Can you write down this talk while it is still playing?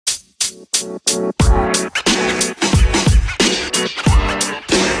Good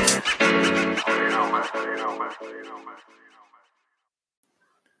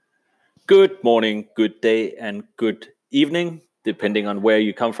morning, good day, and good evening, depending on where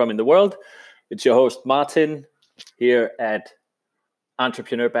you come from in the world. It's your host, Martin, here at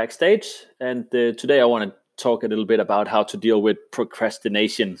Entrepreneur Backstage. And today I want to talk a little bit about how to deal with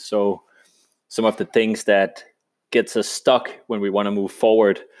procrastination. So some of the things that gets us stuck when we want to move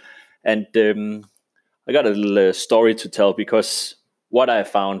forward. And I got a little story to tell, because what I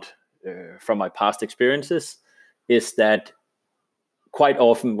found from my past experiences is that quite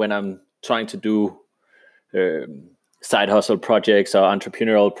often when I'm trying to do side hustle projects or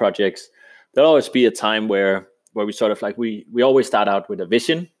entrepreneurial projects, there'll always be a time where we sort of like, we always start out with a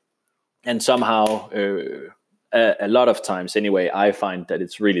vision, and somehow a lot of times anyway, I find that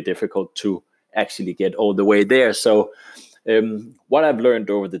it's really difficult to actually get all the way there. So what I've learned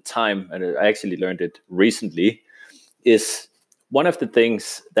over the time, and I actually learned it recently, is one of the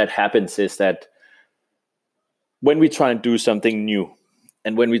things that happens is that when we try and do something new,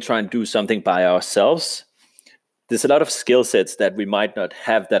 and when we try and do something by ourselves, there's a lot of skill sets that we might not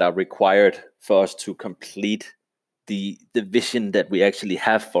have that are required for us to complete the vision that we actually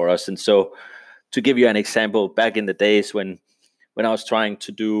have for us. And so, to give you an example, back in the days when I was trying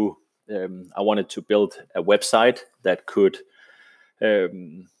to do, I wanted to build a website that could,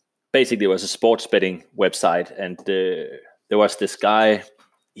 basically it was a sports betting website. And there was this guy,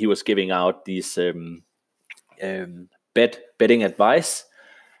 he was giving out these betting advice.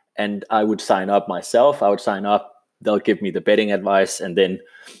 And I would sign up myself. I would sign up, they'll give me the betting advice. And then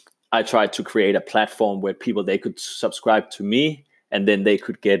I tried to create a platform where people, they could subscribe to me, and then they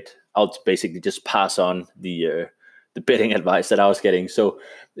could I'll basically just pass on the betting advice that I was getting. So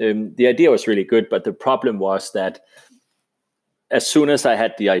the idea was really good, but the problem was that as soon as I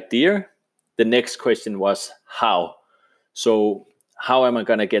had the idea, the next question was how. So how am I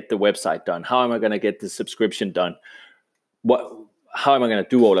going to get the website done? How am I going to get the subscription done? How am I going to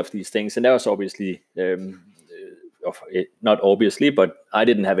do all of these things? And that was obviously, not obviously, but I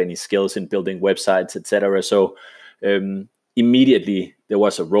didn't have any skills in building websites, etc. So immediately there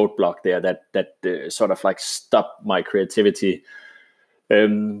was a roadblock there that sort of like stopped my creativity.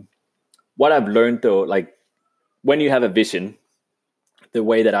 What I've learned though, like when you have a vision, the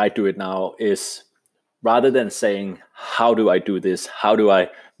way that I do it now is, rather than saying, how do I do this? How do I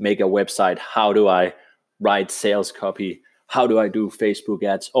make a website? How do I write sales copy? How do I do Facebook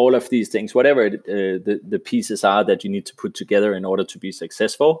ads? All of these things, whatever the pieces are that you need to put together in order to be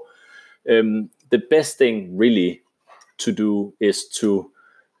successful. The best thing really to do is to,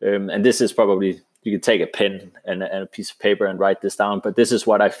 and this is probably, you can take a pen and a piece of paper and write this down, but this is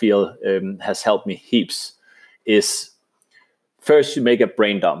what I feel has helped me heaps, is first you make a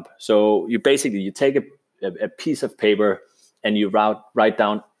brain dump. So you take a piece of paper and you write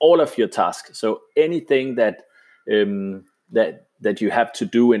down all of your tasks. So anything that you have to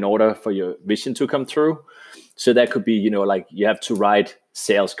do in order for your vision to come through. So that could be, like you have to write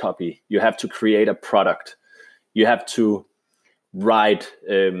sales copy, you have to create a product, you have to write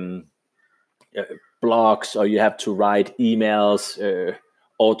blogs, or you have to write emails,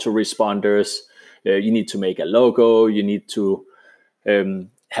 autoresponders, you need to make a logo, you need to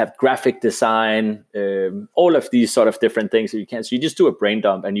have graphic design, all of these sort of different things that you can. So you just do a brain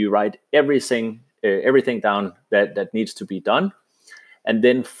dump and you write everything down that needs to be done. And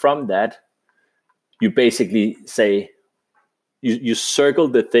then from that, you basically say, you circle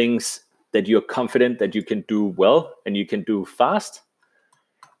the things that you're confident that you can do well and you can do fast.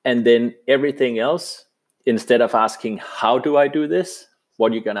 And then everything else, instead of asking, how do I do this?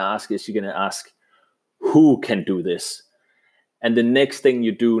 What you're going to ask is, you're going to ask, who can do this? And the next thing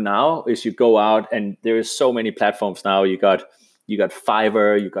you do now is you go out, and there is so many platforms now. You got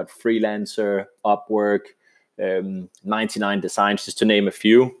Fiverr, you got Freelancer, Upwork, 99 Designs, just to name a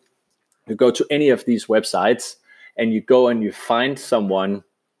few. You go to any of these websites and you go and you find someone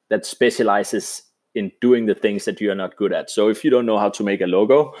that specializes in doing the things that you're not good at. So if you don't know how to make a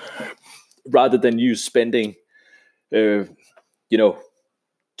logo, rather than you spending 20,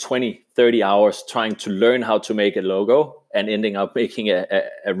 30 hours trying to learn how to make a logo and ending up making a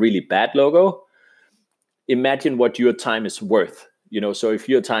really bad logo, imagine what your time is worth. So if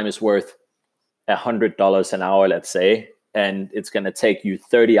your time is worth $100 an hour, let's say, and it's going to take you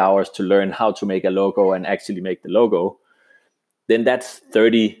 30 hours to learn how to make a logo and actually make the logo, then that's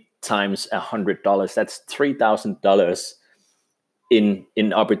 30 times $100. That's $3,000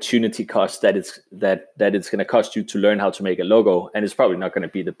 in opportunity cost that it's going to cost you to learn how to make a logo, and it's probably not going to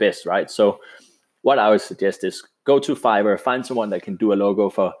be the best, right? So what I would suggest is go to Fiverr, find someone that can do a logo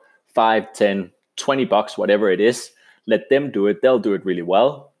for 5, 10, $20, whatever it is. Let them do it. They'll do it really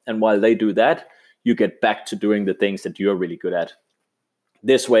well. And while they do that, you get back to doing the things that you're really good at.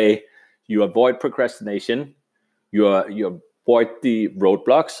 This way, you avoid procrastination. You avoid the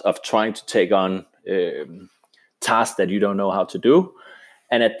roadblocks of trying to take on tasks that you don't know how to do.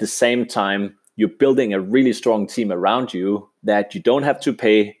 And at the same time, you're building a really strong team around you that you don't have to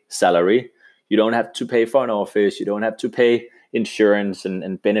pay salary. You don't have to pay for an office. You don't have to pay insurance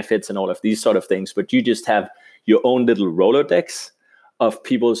and benefits and all of these sort of things. But you just have your own little Rolodex of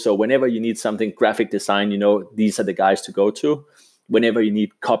people. So whenever you need something, graphic design, these are the guys to go to. Whenever you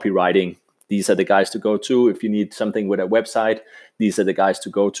need copywriting, these are the guys to go to. If you need something with a website, these are the guys to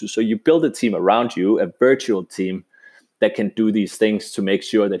go to. So you build a team around you, a virtual team that can do these things to make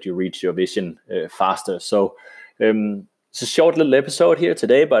sure that you reach your vision faster. So it's a short little episode here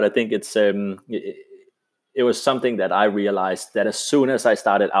today, but I think it was something that I realized that as soon as I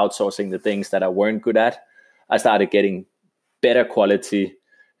started outsourcing the things that I weren't good at, I started getting better quality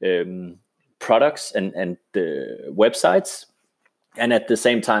products and websites. And at the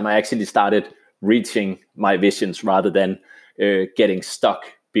same time, I actually started reaching my visions rather than getting stuck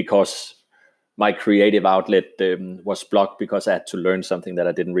because my creative outlet was blocked because I had to learn something that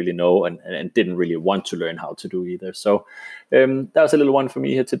I didn't really know and didn't really want to learn how to do either. So that was a little one for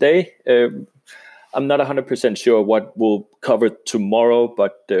me here today. I'm not 100% sure what we'll cover tomorrow,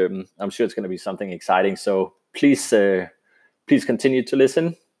 but I'm sure it's going to be something exciting. So please continue to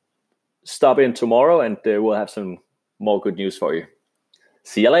listen. Stop in tomorrow and we'll have some more good news for you.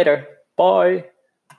 See you later. Bye.